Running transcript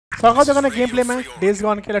स्वागत है game play में डेज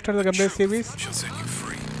गॉन के लेफ्ट गेम प्ले सीरीज।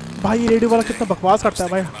 भाई ये रेडियो वाला कितना बकवास करता है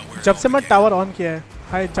भाई। जब से मैं टावर ऑन किया है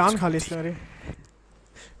भाई जान खा ली इसने मेरी।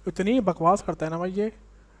 इतनी बकवास करता है ना भाई ये।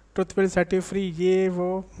 Truth will set you free, ये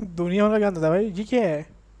वो दुनिया का ज्ञान देता है भाई। ये क्या है?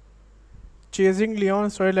 चेजिंग लियोन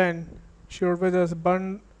स्टोरीलाइन श्योर पे जस्ट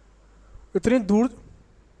बर्न इतनी दूर।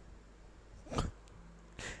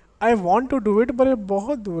 I want to do it पर ये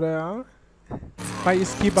बहुत दूर है यार। भाई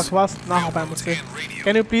इसकी बकवास ना हो पाए मुझसे।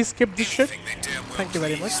 Can you please skip this shit? Thank you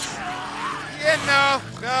very much.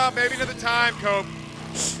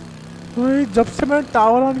 भाई जब से मैं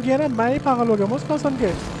टावर ऑन किया ना मैं ही पागल हो गया मुझको सुन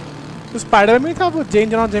के। तो स्पाइडर में था वो जेन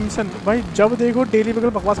जॉन जेमसन भाई, जब देखो डेली बगल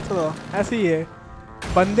बकवास करता था। ऐसे ही है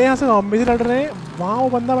बंदे यहाँ से ज़ॉम्बी लड़ रहे हैं, वहाँ वो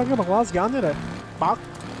बंदा बन के बकवास ज्ञान दे रहा है। पाक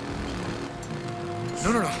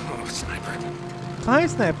कहाँ है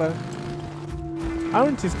sniper? I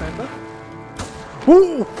don't see sniper.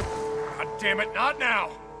 God damn it, not now.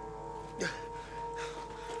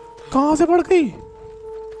 कहाँ से पड़ गई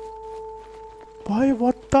भाई?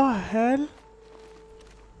 what the hell?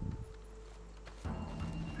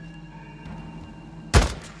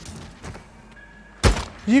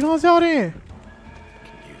 ये कहाँ से आ रहे हैं?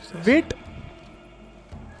 वेट,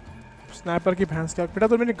 स्नाइपर की भैंस का बेटा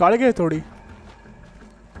तो मैंने गाड़ी गई थोड़ी।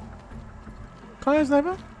 कहाँ है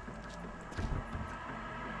sniper?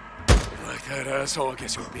 That asshole, I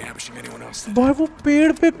guess you would be ambushing anyone else. भाई वो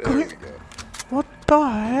पेड़ पे What the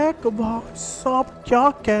heck? भाई साहब क्या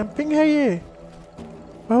कैंपिंग है ये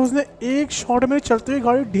भाई। उसने एक शॉट में चलते हुए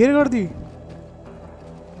गाड़ी ढेर कर दी।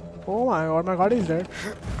 ओह माय गॉड, माय गाड़ी इज डेड।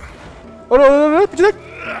 और पीछे देख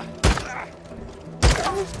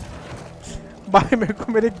भाई, मेरे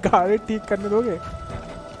को मेरी गाड़ी ठीक करने दोगे?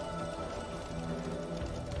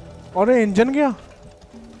 और ये इंजन गया।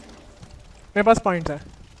 मेरे पास पॉइंट है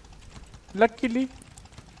लकीली,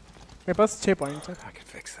 मेरे पास 6 पॉइंट्स है।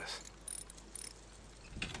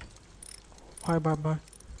 भाई भाई भाई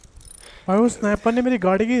भाई उस स्नाइपर ने मेरी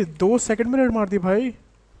गाड़ी की 2 सेकंड में रेड मार दी भाई।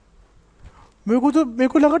 मेरे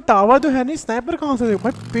को लगा टावर तो है नहीं, स्नाइपर कहाँ से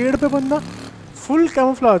भाई? पेड़ पे बंदा फुल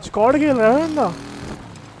कैमोफ्लेज कॉर्ड खेल रहा है बंदा।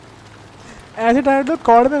 ऐसे टाइम तो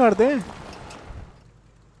कॉर्ड में करते हैं।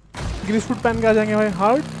 ग्रीस फूट पहन के आ जाएंगे भाई।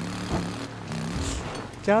 हार्ड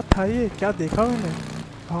क्या था ये? क्या देखा मैंने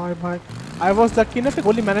भाई? भाई आई वॉज लकी ना, फिर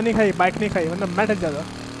गोली मैंने नहीं खाई, बाइक नहीं खाई, वरना मैं ठग जाता।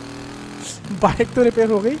 बाइक तो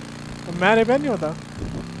रिपेयर हो गई, मैं रिपेयर नहीं होता।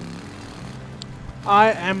 I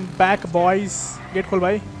am back boys. Gate खोल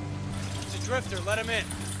भाई।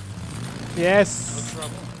 यस,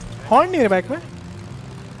 हॉर्न नहीं है बाइक में।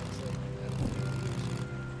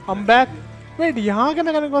 I'm back। वेट, यहाँ के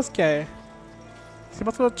मैकेनिक पास क्या है? इसके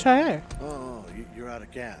पास कुछ अच्छा है? You're out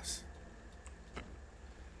of gas.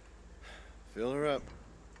 Fill her up.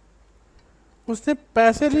 उसने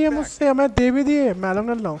पैसे लिए मुझसे, हमें दे भी दिए। मैं अलग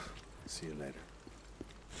न लाऊं। See you later.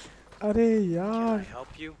 अरे यार, Can I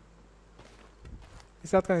help you?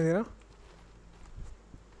 इस बात का नहीं देना।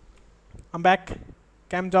 I'm back.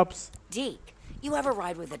 Cam jobs. Deke, you ever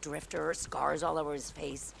ride with a drifter? Scars all over his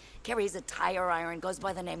face. Carries a tire iron. Goes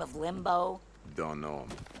by the name of Limbo. Don't know him.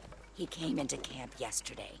 He came into camp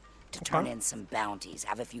yesterday to turn in some bounties,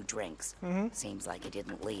 have a few drinks. Seems like he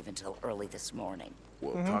didn't leave until early this morning.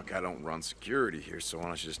 Well, Tuck, I don't run security here, so why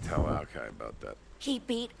don't you just tell Alki about that? He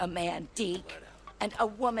beat a man, Deke, and a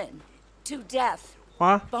woman to death.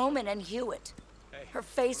 What? Bowman and Hewitt. Her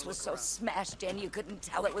face was so smashed in you couldn't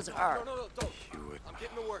tell it was her. Hewitt. I'm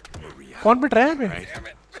getting to work. कौन पिट रहा है अभी?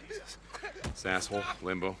 Jesus. This asshole,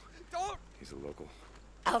 Limbo. He's a local.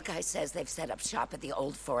 Alki says they've set up shop at the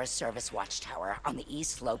old Forest Service watchtower on the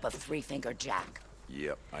east slope of Three Finger Jack.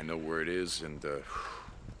 Yep, I know where it is, and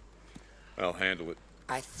I'll handle it.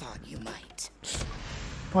 I thought you might.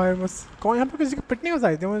 भाई बस कौन यहाँ पे किसी की पिटने को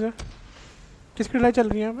आई थी मुझे? किसकी लड़ाई चल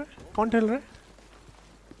रही है यहाँ पे? कौन ठेल रहा है?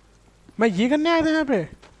 मैं ये करने आया था यहाँ पे।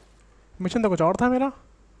 मिशन तो कुछ और था मेरा।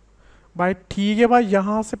 भाई ठीक है भाई,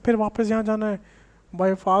 यहाँ से फिर वापस यहाँ जाना है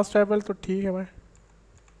भाई। फास्ट ट्रैवल तो ठीक है भाई।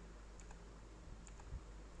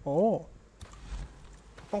 ओह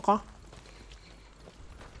कहाँ?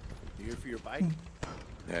 You here for your bike?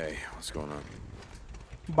 Hey, what's going on?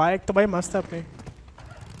 Bike तो भाई मस्त है अपनी।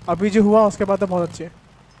 अभी जो हुआ उसके बाद तो बहुत अच्छी है।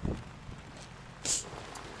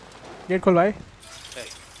 गेट खोल भाई। Hey,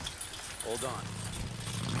 hold on.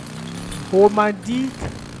 Hold my dick।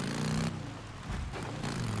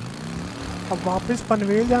 अब वापस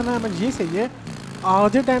पनवेल जाना है। मैं ये सही है।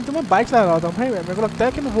 आधे टाइम तो मैं बाइक चला रहा था भाई। मेरे को लगता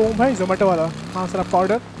है कि मैं वो हूँ भाई जोमेटो वाला। हाँ सर आपका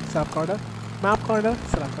ऑर्डर, सर आपका ऑर्डर, मैं आपका ऑर्डर,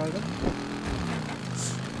 सर आपका ऑर्डर।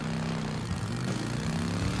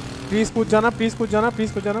 प्लीज़ कूद जाना, प्लीज़ कूद जाना,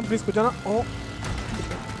 प्लीज़ कूद जाना, प्लीज़ कूद जाना। ओ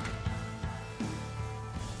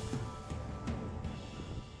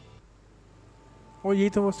वो यही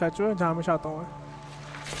तो वो स्टैचू है जहाँ हमेशा आता हूँ मैं।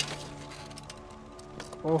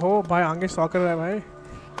 ओहो भाई आगे सॉकर है भाई,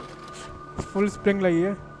 फुल स्प्रिंग लगी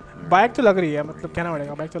है। बाइक तो लग रही है, मतलब कहना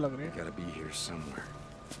पड़ेगा बाइक तो लग रही है। Gotta be here somewhere.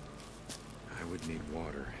 I would need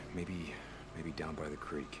water. Maybe down by the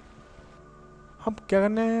creek. हम क्या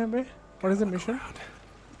करने हैं बे? What is the mission?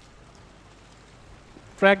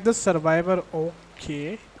 Track the survivor.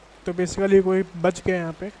 Okay. तो बेसिकली कोई बच गया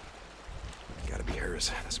यहाँ पे। Gotta be hers.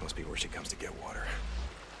 This must be where she comes to get water.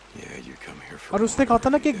 Yeah, you come here for. और उसने कहा था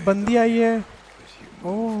ना कि एक बंदी आई है।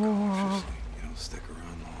 You don't stick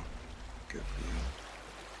around long. Good for you.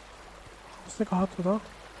 उसने कहा तो था।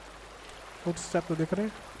 फुट स्टेप तो दिख रहे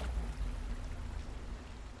हैं,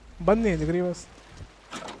 बंद नहीं दिख रही बस।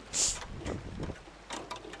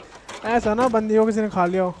 ऐसा ना बंदी हो किसी ने खा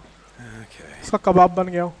लिया हो, इसका कबाब बन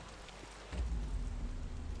गया हो।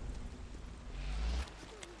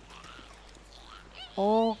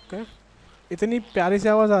 ओके, इतनी प्यारी सी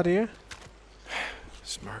आवाज आ रही है।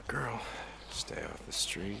 Smart girl. Stay off the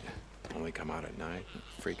street. Only come out at night.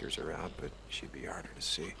 Freakers are out, but she'd be harder to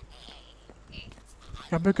see.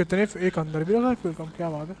 यहाँ पे कितने एक अंदर भी रखा है वेलकम, क्या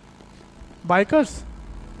बात है। Bikers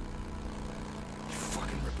You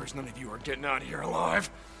fucking rippers! None of you are getting out of here alive.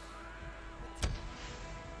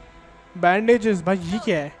 Bandages भाई ये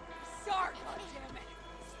क्या है? Sorry, goddammit.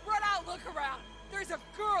 Spread out, look around. There's a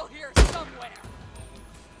girl here somewhere.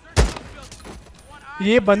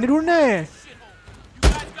 ये बंदी ढूंढना है। You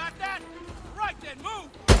guys got that? Right then, move.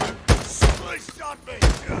 Somebody stop me!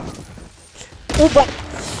 ओ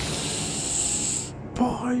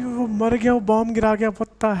भाई वो मर गया, वो बॉम्ब गिरा गया।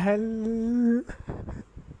 What the hell?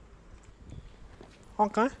 और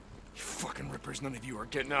कहाँ है? You fucking rippers! None of you are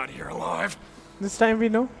getting out of here alive. This time we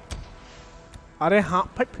know. अरे हाँ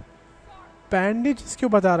भाई, बैंडेजेस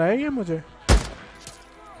क्यों बता रहा है ये मुझे?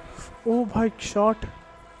 ओ भाई शॉट,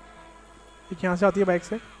 ये यहाँ से आती है बाइक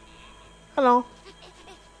से। हेलो,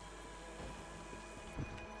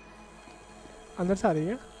 अंदर से आ रही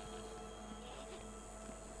है।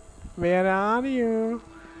 Where are you?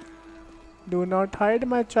 Do not hide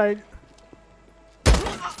my child.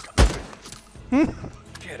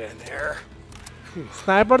 Get in there.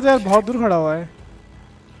 Sniper तो यार बहुत दूर खड़ा हुआ है,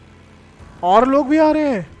 और लोग भी आ रहे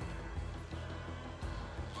हैं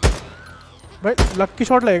भाई। लक्की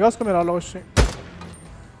शॉट लगेगा उसको मेरा वाला उससे।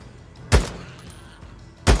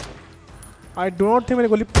 आई डो नॉट थिंक मेरी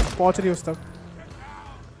गोली पहुंच रही है उस तक।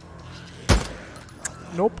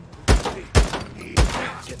 नोप।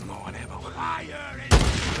 Getting low on ammo.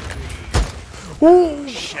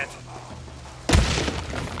 Shit.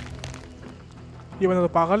 ये बंदा तो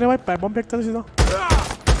पागल है भाई, पाइप बम फेंकता था सीधा।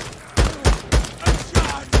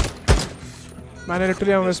 मैंने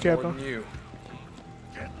लिटरली एमएस किया था।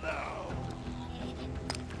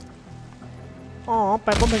 हाँ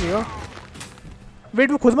पाइप बम फेंकेगा।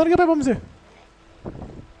 वेट वो खुद मर गया पाइप बम से।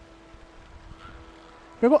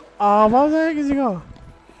 मेरे को आवाज आया किसी का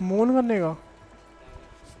मोन करने का,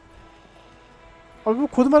 और वो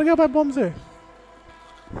खुद मर गया पाइप बम से।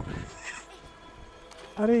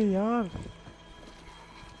 अरे यार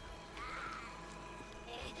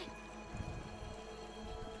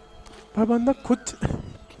भाई बंदा खुद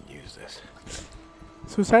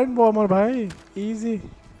सुसाइड बॉम्बर भाई, इजी।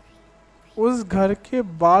 उस घर के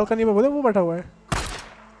बालकनी में बोले वो बैठा हुआ है,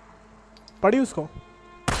 पड़ी उसको।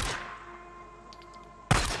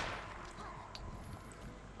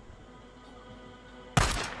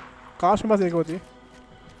 काश में बस एक होती,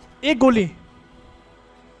 एक गोली।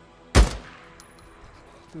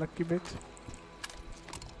 लक्की बिच।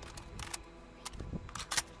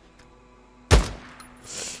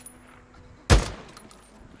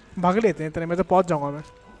 भाग लेते हैं तेरे में, तो पहुंच जाऊंगा मैं।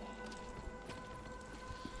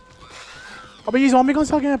 अबे ये ज़ॉम्बी कौन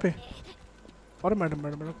सा आ गया यहाँ पे? और मैडम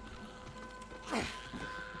मैडम मैडम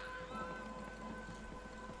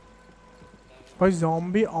भाई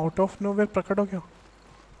ज़ॉम्बी आउट ऑफ नोवेयर प्रकट हो गया।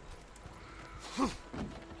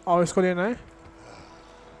 और इसको लेना है,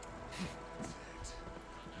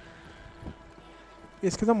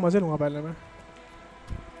 इसके साथ मजे लूँगा पहले मैं।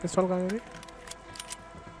 पिस्तौल कहाँ है?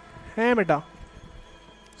 हैं बेटा,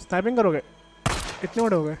 स्नाइपिंग करोगे? इतने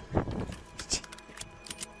बड़े हो गए।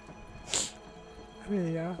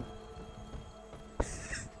 अरे यार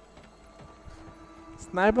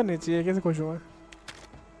स्नाइपर नहीं चाहिए, कैसे खुश हुआ?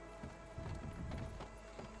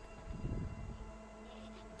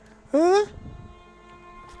 हाँ?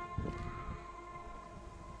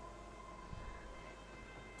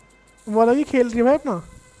 वो अलग ही खेल रही है भाई अपना,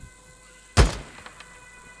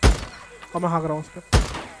 और मैं भाग रहा हूँ उस पर।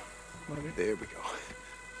 There we go.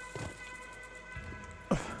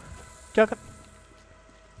 क्या कर?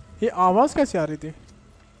 ये आवाज कैसे आ रही थी?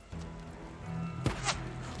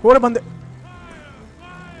 पूरे बंदे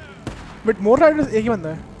बट मोर राइडर्स एक ही बंदा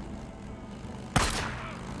है।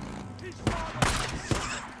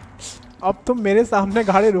 अब तुम मेरे सामने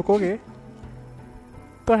गाड़ी रुकोगे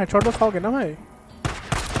तो हेडशॉट तो खाओगे ना भाई।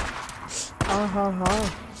 आहा हा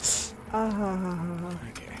आहा हा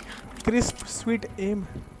क्रिस्प स्वीट एम।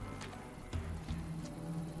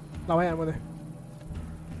 ला भाई मुझे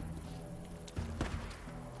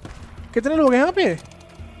कितने लोग हैं यहाँ पे?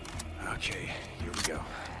 Okay, here we go.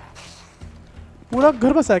 पूरा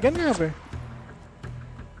घर बसा है क्या यहाँ पे?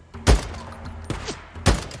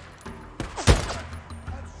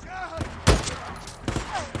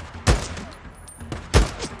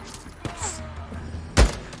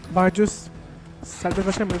 भाई जो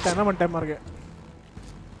सेटिस्फैक्शन मिलता है ना वन टाइम मार के।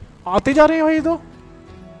 आते जा रहे हैं भाई तो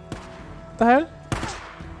the hell?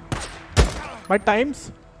 भाई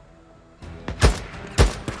टाइम्स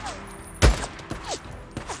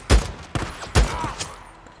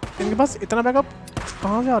इनके पास इतना बैकअप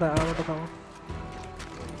कहाँ से आ रहा है? मैं बताऊँ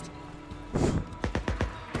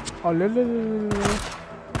और ले ले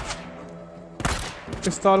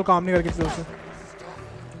पिस्तौल काम नहीं करके किसी से।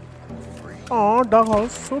 Oh, dog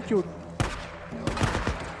house, so cute.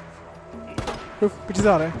 पीछे से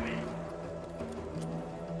आ रहा है।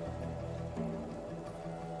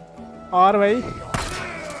 और भाई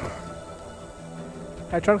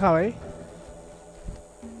हेडशॉट खा भाई।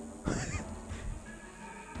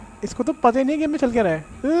 इसको तो पता ही नहीं गेम में चल क्या रहा है।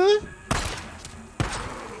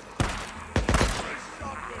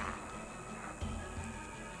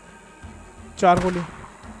 चार गोली।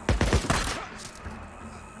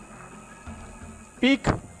 Peek.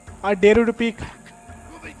 I dare you to peek.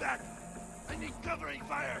 Moving back. I need covering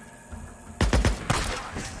fire.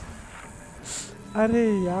 अरे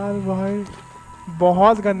यार भाई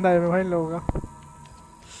बहुत गंदा है भाई लोगों का।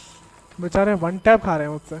 बेचारे वन टैप खा रहे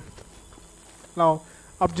हैं मुझसे। लाओ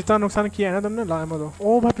अब जितना नुकसान किया है ना तुमने लाओ एमो दो।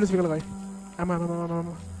 ओ भाई पुलिस निकल गई। Ammo ammo ammo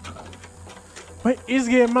ammo. भाई इस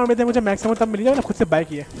गेम में उम्मीद है मुझे मैक्सिमम तब मिल जाए ना खुद से बाइक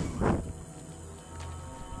ही है,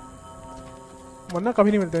 वरना कभी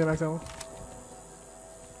नहीं मिलते maximum.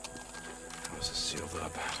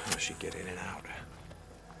 Get in and out.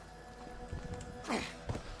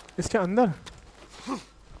 इसके अंदर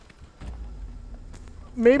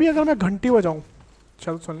मे भी अगर मैं घंटी बजाऊं।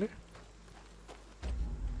 चल सुन ले।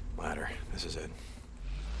 Ladder. This is it.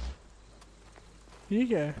 ये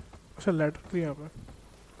क्या है? अच्छा लैडर यहाँ पे।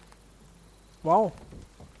 वाओ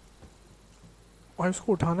और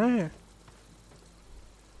इसको उठाना है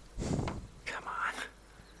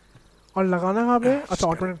और लगाना कहाँ पे? अच्छा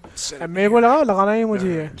ऑटोमेटिक मेरे को लगा लगाना ही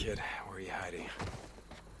मुझे है।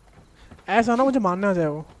 ऐसा ना मुझे मारने आ जाए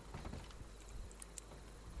वो।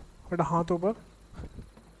 बेटा हाथ ऊपर।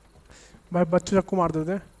 भाई बच्चे चक्कू मार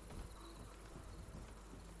देते।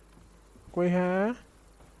 कोई है?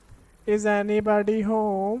 Is anybody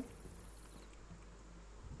home?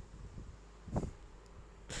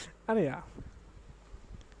 अरे यार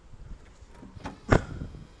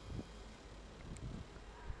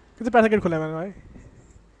कितने पैसा गेट खुला है मैंने भाई?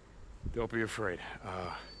 Don't be afraid.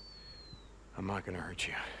 I'm not gonna hurt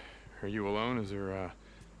you. Are you alone? Is there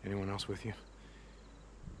anyone else with you?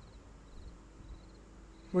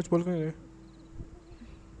 कुछ बोल क्यों नहीं रहे?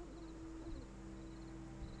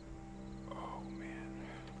 Oh man.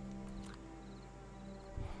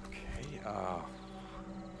 Okay.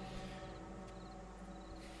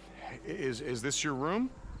 Is this your room?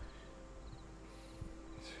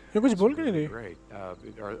 ये कुछ बोल क्यों नहीं रहे? Great.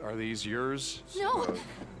 Are these yours? No.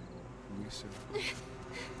 Lisa.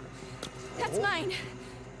 That's mine.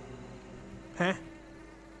 हैं?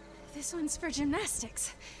 This one's for gymnastics.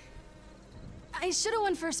 I should have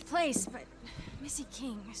won first place, but Missy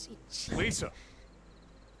King, she... Lisa.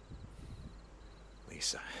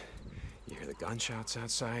 Lisa, you hear the gunshots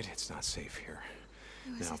outside? It's not safe here.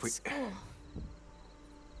 I was Now, at school.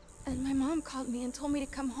 And my mom called me and told me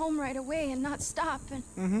to come home right away and not stop.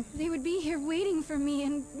 And they would be here waiting for me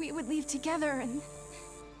and we would leave together. And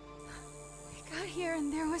I got here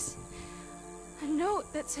and there was a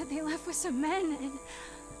note that said they left with some men. And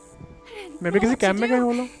I didn't know किसी what to camp में गए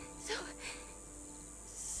हो do. लोग?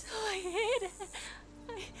 So I hid.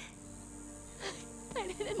 I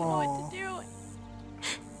didn't know what to do.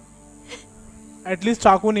 At least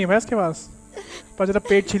चाकू नहीं है इसके पास। पर जरा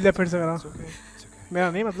पेट छील लिया फिर से मेरा। It's okay. It's okay.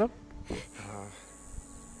 मेरा नहीं मतलब।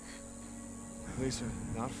 Lisa,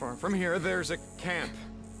 not far from here, there's a camp.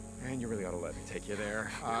 And you really ought to let me take you there.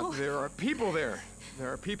 There are people there. There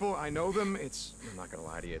are people, I know them. I'm not gonna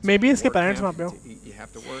lie to you. It's Maybe a इसके war parents camp. वहाँ पे हो। You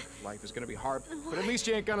have to work. Life is gonna be hard. But at least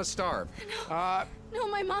you ain't gonna starve. No,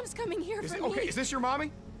 my mom's coming here for me. Okay, is this your mommy?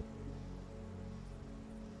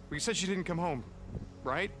 Well, you said she didn't come home.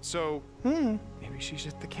 right? So maybe she's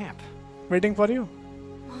at the camp. Waiting for you.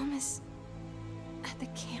 Mom is at the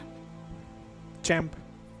camp. Champ.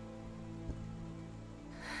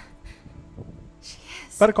 She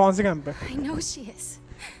is. पर कौन से camp पे? I know she is.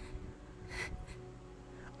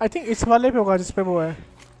 I think इस वाले पे होगा जिस पे वो है.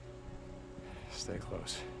 Stay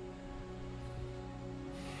close.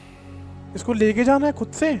 इसको लेके जाना है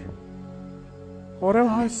खुद से. अरे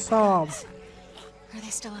भाई साहब. Are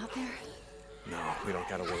they still out there? No, we don't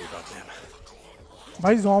gotta worry about them.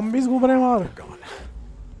 भाई zombies घूम रहे हैं बाहर. Gone.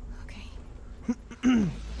 Okay.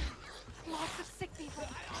 Lots of sick people.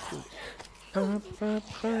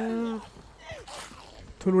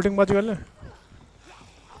 तू लूटिंग बाजी कर ले.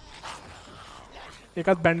 एक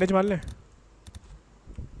आध बैंडेज मार ले.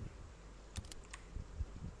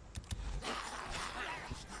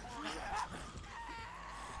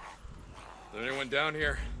 Is anyone down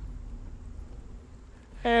here?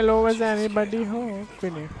 Hello, is anybody home? कोई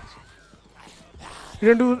नहीं.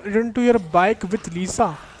 Return to your bike with Lisa.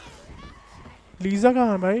 Lisa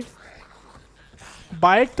कहाँ है भाई?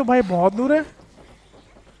 बाइक तो भाई बहुत दूर है.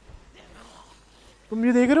 तुम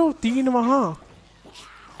ये देख रहे हो? 3 वहाँ,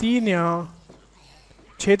 3 यहाँ,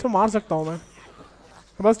 6 तो मार सकता हूँ मैं.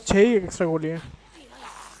 बस 6 ही एक्स्ट्रा गोली है.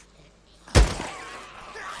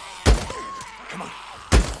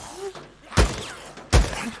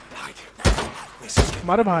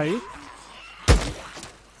 मारे भाई.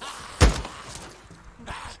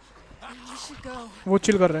 We should go. वो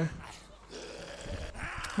चिल कर रहे हैं.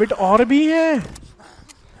 वेट और भी हैं.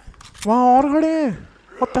 वहाँ और खड़े हैं.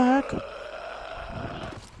 What the heck?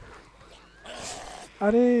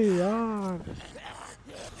 अरे यार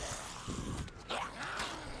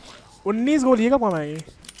 19 गोली है कब आएगी.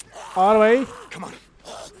 और भाई Come on.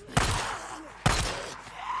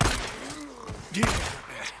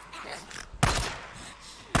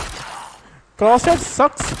 क्रॉसहेड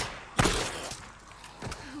सक्स.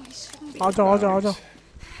 आ जाओ आ जाओ आ जाओ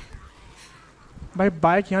भाई.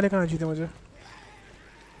 बाइक यहाँ लेकर आना चाहिए मुझे.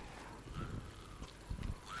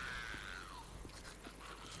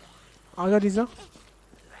 आ जाओ लीजा.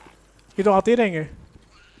 ये तो आते ही रहेंगे.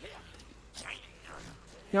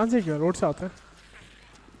 यहाँ से क्या रोड से आते हैं.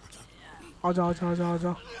 आ जाओ आ जाओ आ जाओ आ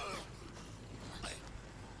जाओ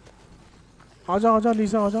आ जाओ आ जाओ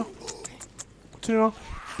लीजा आ जाओ. कुछ नहीं हुआ.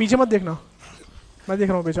 पीछे मत देखना. मैं देख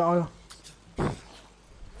रहा हूँ पीछे. आ जाओ.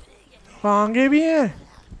 आगे भी हैं.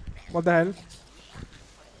 What the hell?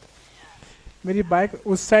 मेरी बाइक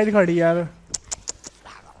उस साइड खड़ी यार.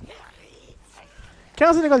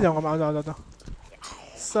 क्या से निकल जाऊंगा मैं. आ जाता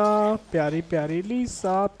सा. प्यारी प्यारी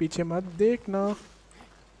लीसा पीछे मत देखना.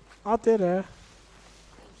 आते रहे.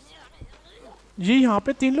 ये यहाँ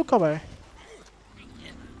पे 3 लोग कब आए.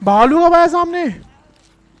 भालू कब आया सामने.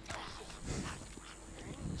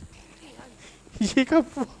 ये कब.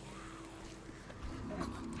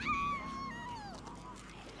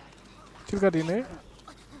 चिल कर रही ने.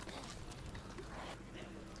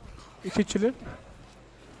 इसी चिले.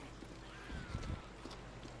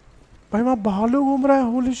 भाई वहाँ भालू घूम रहा है.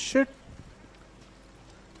 Holy shit.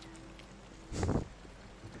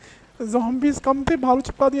 ज़ॉम्बीज़ कम थे. भालू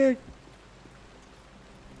चिपका दिया एक.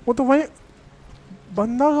 वो तो वहीं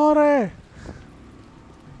बंदा खा रहा है.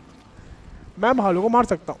 मैं भालू को मार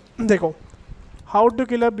सकता हूँ. देखो how to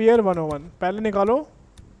kill a beer 101. पहले निकालो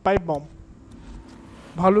पाइप बॉम्ब.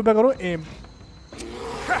 भालू पे करो एम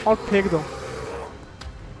और फेंक दो.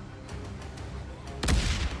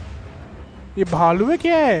 ये भालू है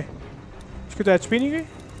क्या है. इसकी तो एचपी नहीं गई.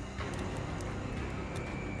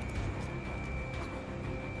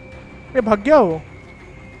 ये भाग गया वो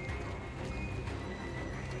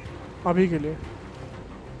अभी के लिए.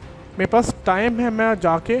 मेरे पास टाइम है. मैं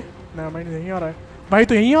जाके नहीं आ रहा है भाई.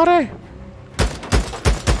 तो यहीं आ रहा है.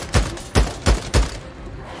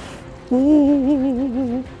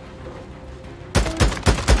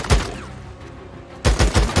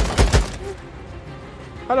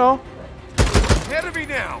 Hello. Ahead of me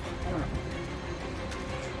now.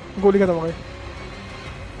 गोली खत्म हो गई.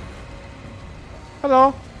 Hello.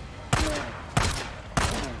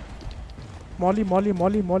 Molly Molly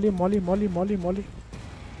Molly Molly Molly Molly Molly Molly.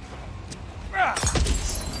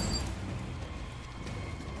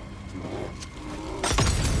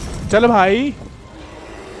 चल भाई.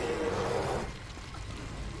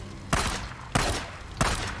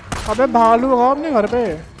 अबे भालू होगा अपने घर पे.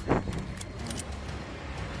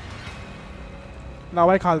 ना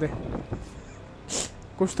भाई खाल दे.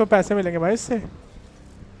 कुछ तो पैसे मिलेंगे भाई इससे.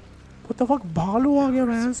 What the fuck. भालू आ गया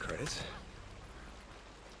भैंस.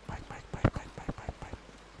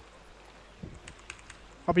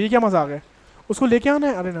 अब ये क्या मजा आ गया. उसको लेके आना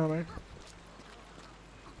है. अरे ना भाई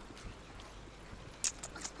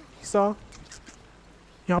लीसा,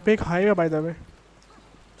 यहाँ पे एक हाईवे बाय द वे।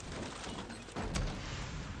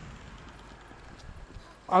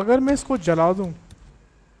 अगर मैं इसको जला दूं,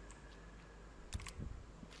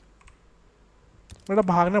 बेटा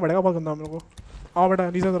भागना पड़ेगा बहुत गंदा हम लोग को। आओ बेटा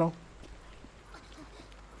लीसा इधर आओ।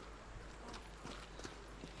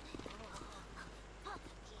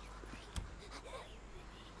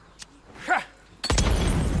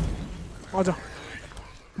 आजा,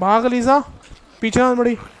 भाग लीसा, पीछे ना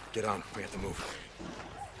बड़ी। Get on. We have to move.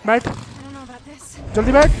 बैठ, I don't know about this.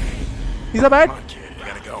 जल्दी बैठ लीसा, बैठ। Come on, kid. We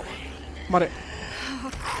gotta go. मरे।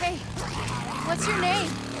 Hey, what's your name?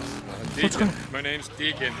 Deacon. My name's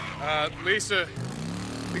Deacon.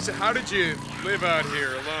 Lisa, how did you live out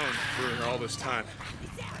here alone for all this time?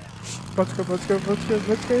 बच गए भाई।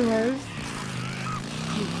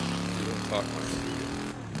 Fuck my.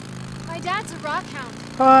 My dad's a rock hound.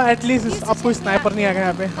 हाँ, at least अब कोई sniper नहीं आ गया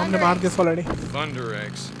यहाँ पे, हमने मार दिया already. Thunder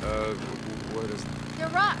eggs. What is? They're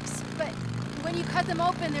rocks, but when you cut them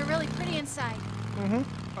open, they're really pretty inside.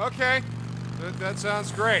 Okay. That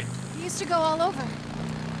sounds great. They used to go all over.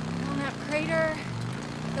 Walnut Crater,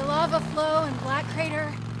 the lava flow, and Black Crater,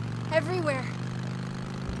 everywhere.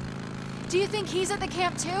 Do you think he's at the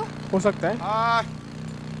camp too? हो सकता है। I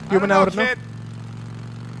You don't may know, never know. kid.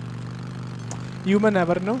 You may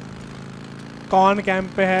never know. कौन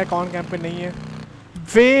camp पे है, कौन camp पे नहीं है।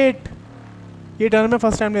 वेट, ये टर्न में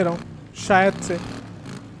फर्स्ट टाइम ले रहा हूँ शायद से,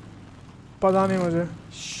 पता नहीं मुझे।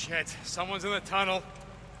 Shit! Someone's in the tunnel.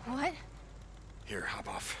 What? Here, hop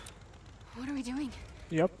off. What are we doing?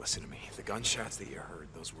 Yep. Listen to me. The gunshots that you heard,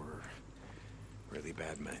 those were really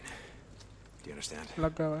bad men. Do you understand?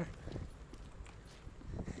 लग गया भाई।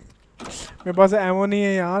 मेरे पास एमो नहीं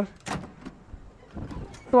है यार।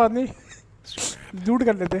 कोई बात नहीं, लूट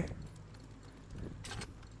कर लेते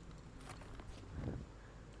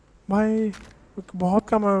भाई। बहुत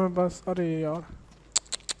कम है मेरे पास। अरे यार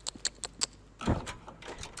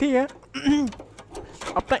ठीक है।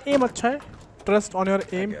 अपना एम अच्छा है, trust on your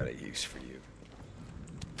M. Got a use for you.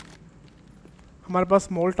 हमारे पास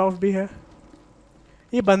मोल्टॉफ भी है।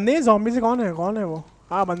 ये बंदे ज़ॉम्बी से कौन है वो?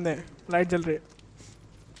 हाँ बंदे हैं, लाइट जल रही है।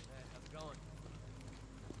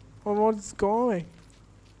 Oh, what's going?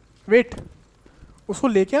 Wait, उसको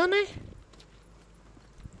लेके आना है?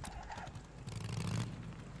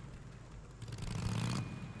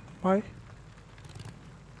 भाई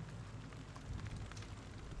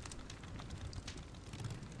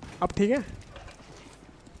अब ठीक है।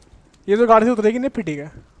 ये तो गाड़ी से उतरेगी नहीं, फिर ठीक है,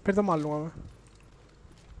 फिर तो मार लूंगा मैं।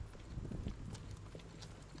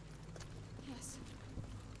 Yes.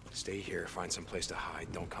 Stay here. Find some place to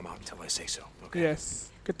hide. Don't come out until I say so. Okay. Yes.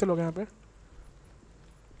 कितने लोग हैं यहाँ पे?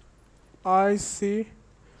 I see.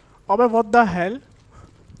 अबे what the hell?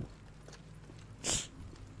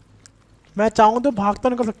 मैं चाहूँ तो भाग तो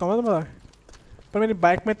निकल सकता हूँ, पता है, पर मेरी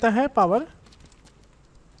बाइक में इतना है पावर।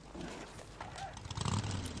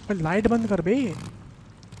 लाइट बंद कर बे।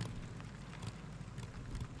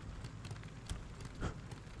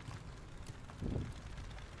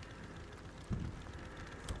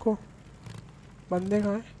 को बंदे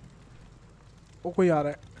कहाँ हैं? वो कोई आ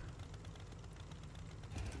रहा है,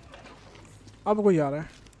 अब कोई आ रहा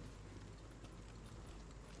है।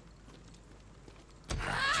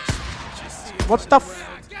 What the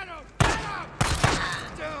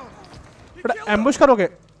बड़ा एम्बुश करोगे?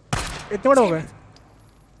 इतने बड़े हो गए?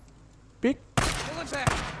 पिक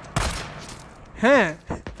हैं?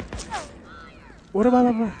 ओरे बाबा,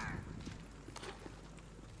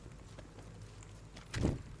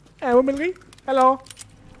 एमो मिल गई। हेलो।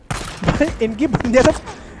 इनकी बंदियां तो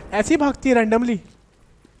ऐसी भागती है रैंडमली।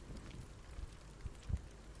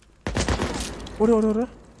 ओरे ओरे ओरे,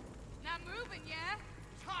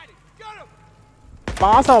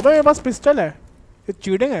 पास आओ भाई, मेरे पास पिस्टल है। ये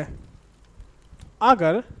चीटिंग है।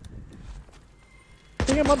 अगर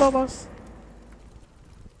ठीक है मत आओ पास,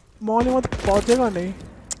 मॉल मत पहुंचेगा नहीं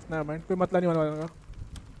ना मैंने, कोई मतलब नहीं होने वाला।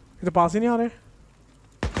 ये तो पास ही नहीं आ रहे।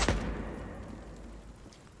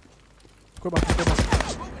 कोई बात नहीं, कोई बात नहीं।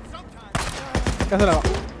 कैसा लगा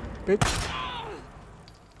pitch?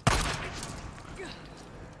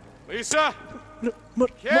 Lisa,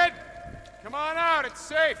 kid, come on out. It's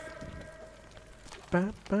safe.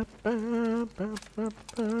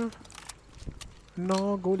 No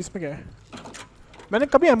गोल इसमें क्या है? मैंने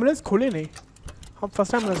कभी एम्बुलेंस खोली नहीं, हम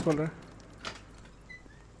फर्स्ट टाइम एम्बुलेंस खोल रहे हैं।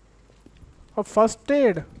 और फर्स्ट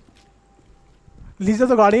एड, लीजा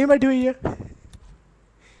तो गाड़ी में बैठी हुई है।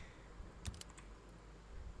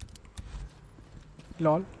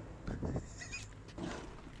 लॉल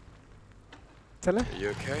चले। You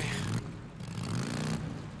okay?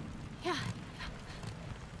 Yeah.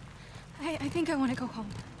 I think I want to go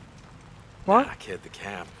home. What? Nah, kid, the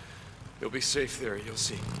camp. You'll be safe there. You'll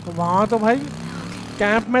see. वहाँ तो भाई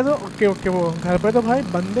कैंप में तो ओके ओके वो घर पे तो भाई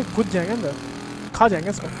बंदे कूद जाएंगे अंदर खा जाएंगे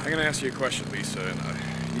इसको. I'm gonna ask you a question, Lisa, and I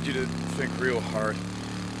need you to think real hard.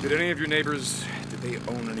 Did any of your neighbors, did they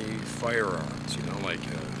own any firearms? You know, like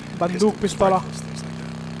बंदूक पिस्तौल. things like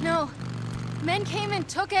that. No. Men came and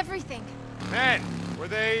took everything. Men, were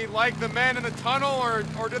they like the men in the tunnel,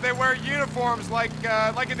 or did they wear uniforms like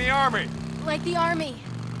in the army? Like the army.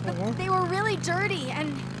 But they were really dirty,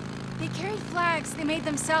 and they carried flags they made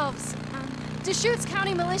themselves. Deschutes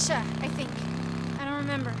County Militia, I think. I don't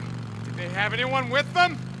remember. Did they have anyone with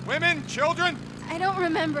them? Women, children? I don't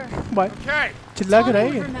remember. भाई Okay. चिल्ला के Tommy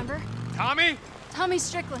रहेंगे. would remember. Tommy? Tommy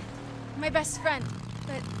Strickland, my best friend.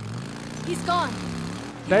 But he's gone.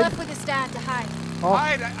 He Dead? left with his dad to hide. Oh.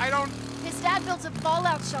 I don't... His dad built a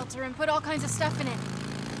fallout shelter and put all kinds of stuff in it.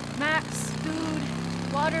 Maps, food,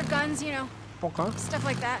 water, guns, you know, Okay. stuff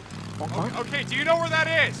like that. Okay. Okay, do you know where that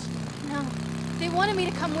is? No. They wanted me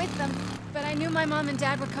to come with them, but I knew my mom and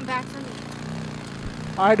dad would come back for me.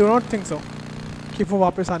 I do not think so. कि वो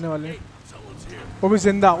वापस आने वाले हैं. वो भी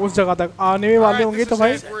जिंदा उस जगह तक आने भी वाले होंगे तो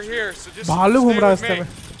भाई We're here, so just भालू घूम stay रहा है with रास्ते me. में.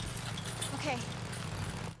 Okay.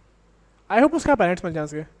 I hope उसका पेरेंट्स मिल जाए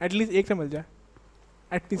उसके. At least एक तो मिल जाए.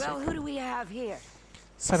 At least Well, who do we have here?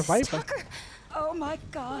 survive. Tucker! Oh my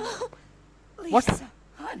God. What? Lisa,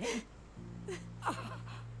 honey. Oh,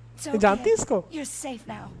 it's ये जानती है okay. इसको? You're safe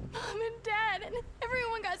now. Mom and dad and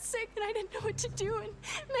everyone got sick and I didn't know what to do and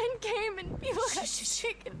men came and people got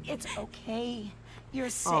sick and... It's okay. You're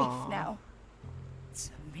safe Aw. now. It's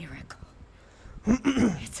a miracle.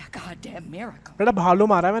 It's a goddamn miracle. बेटा भालू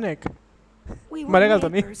मारा है मैंने एक. We were मरेगा तो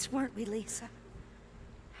नहीं. neighbors, weren't we, Lisa?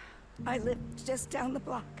 I lived just down the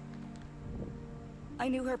block. I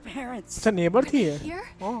knew her parents. अच्छा नेबर थी ये. Here?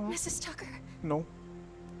 Oh. Mrs. Tucker? No.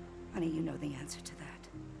 Honey, you know the answer to that.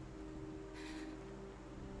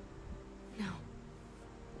 No.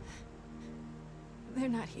 They're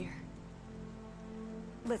not here.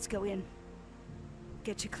 Let's go in.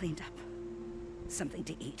 Get you cleaned up. Something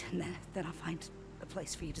to eat, and then I'll find a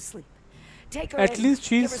place for you to sleep. Take her At in. least Give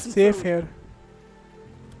she's her some safe food. here.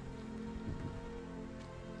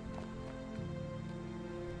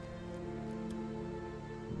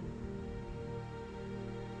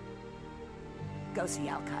 Go see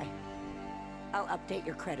Alkai. I'll update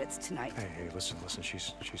your credits tonight. Hey, listen.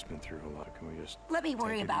 She's been through a lot. Can we just Let me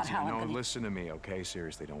worry take it about easy? how I'm No, gonna... listen to me, okay?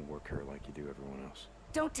 Seriously, don't work her like you do everyone else.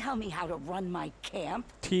 Don't tell me how to run my camp.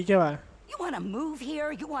 ठीक है भाई. You want to move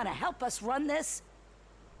here? You want to help us run this?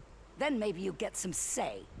 Then maybe you get some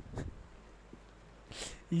say.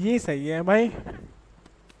 ये सही है भाई.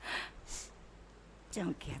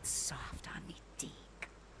 Don't get soft on me, Deke.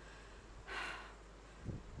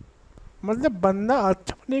 मतलब बंदा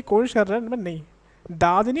अच्छा बनने की कोशिश कर रहा है, पर नहीं.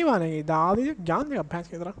 दादी नहीं मानेगी. दादी ज्ञान देगा भैंस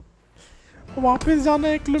की तरह. वापस जाना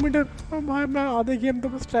 1 किलोमीटर. भाई मैं आधे गेम तो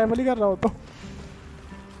बस ट्रैवल ही कर रहा होता हूँ.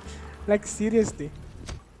 Like seriously.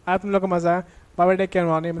 आप तुम लोग को मजा आया. Bye bye take care.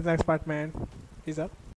 Next part में. Piece up.